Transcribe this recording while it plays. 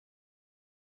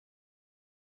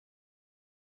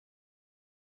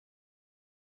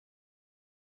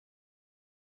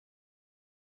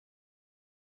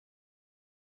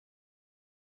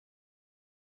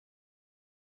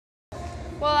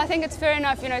Well, I think it's fair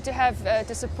enough, to have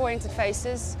disappointed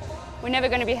faces. We're never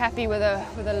going to be happy with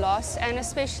a loss, and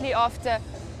especially after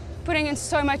putting in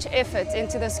so much effort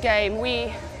into this game.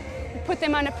 We put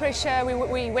them under pressure.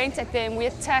 We went at them. We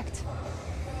attacked,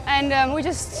 and we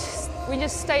just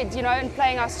stayed, in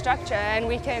playing our structure, and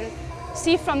we can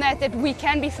see from that we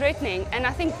can be threatening. And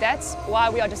I think that's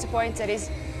why we are disappointed, is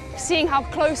seeing how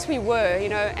close we were,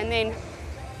 and then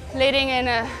letting in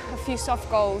a few soft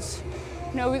goals.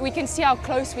 We can see how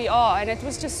close we are, and it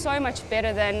was just so much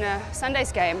better than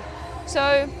Sunday's game. So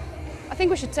I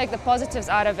think we should take the positives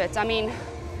out of it. I mean,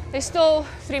 there's still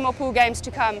 3 more pool games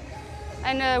to come,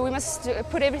 and we must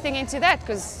put everything into that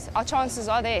because our chances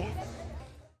are there.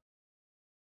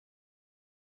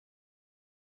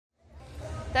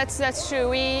 That's true.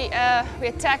 We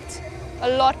attacked a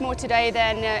lot more today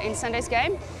than in Sunday's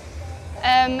game,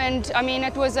 and I mean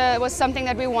it was something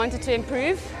that we wanted to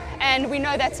improve, and we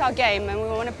know that's our game, and we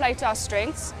want to play to our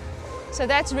strengths. So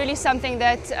that's really something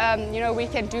that we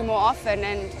can do more often,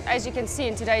 and as you can see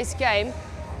in today's game,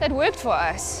 that worked for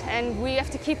us. And we have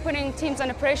to keep putting teams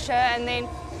under pressure, and then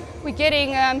we're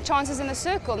getting chances in the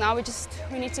circle. Now we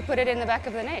need to put it in the back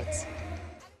of the net.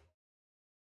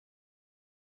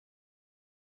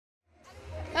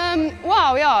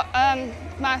 Wow, yeah,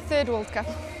 my third World Cup.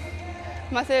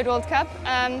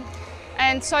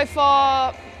 And so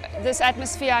far, this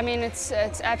atmosphere, I mean, it's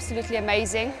absolutely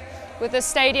amazing. With the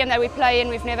stadium that we play in,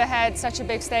 we've never had such a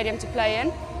big stadium to play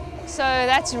in. So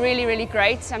that's really, really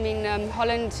great. I mean,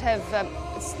 Holland have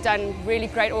done really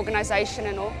great organisation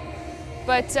and all.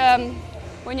 But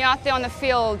when you're out there on the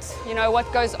field,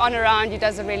 what goes on around you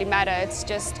doesn't really matter. It's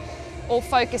just all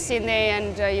focus in there,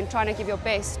 and you're trying to give your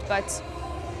best. But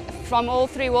from all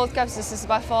 3 World Cups, this is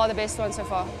by far the best one so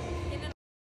far.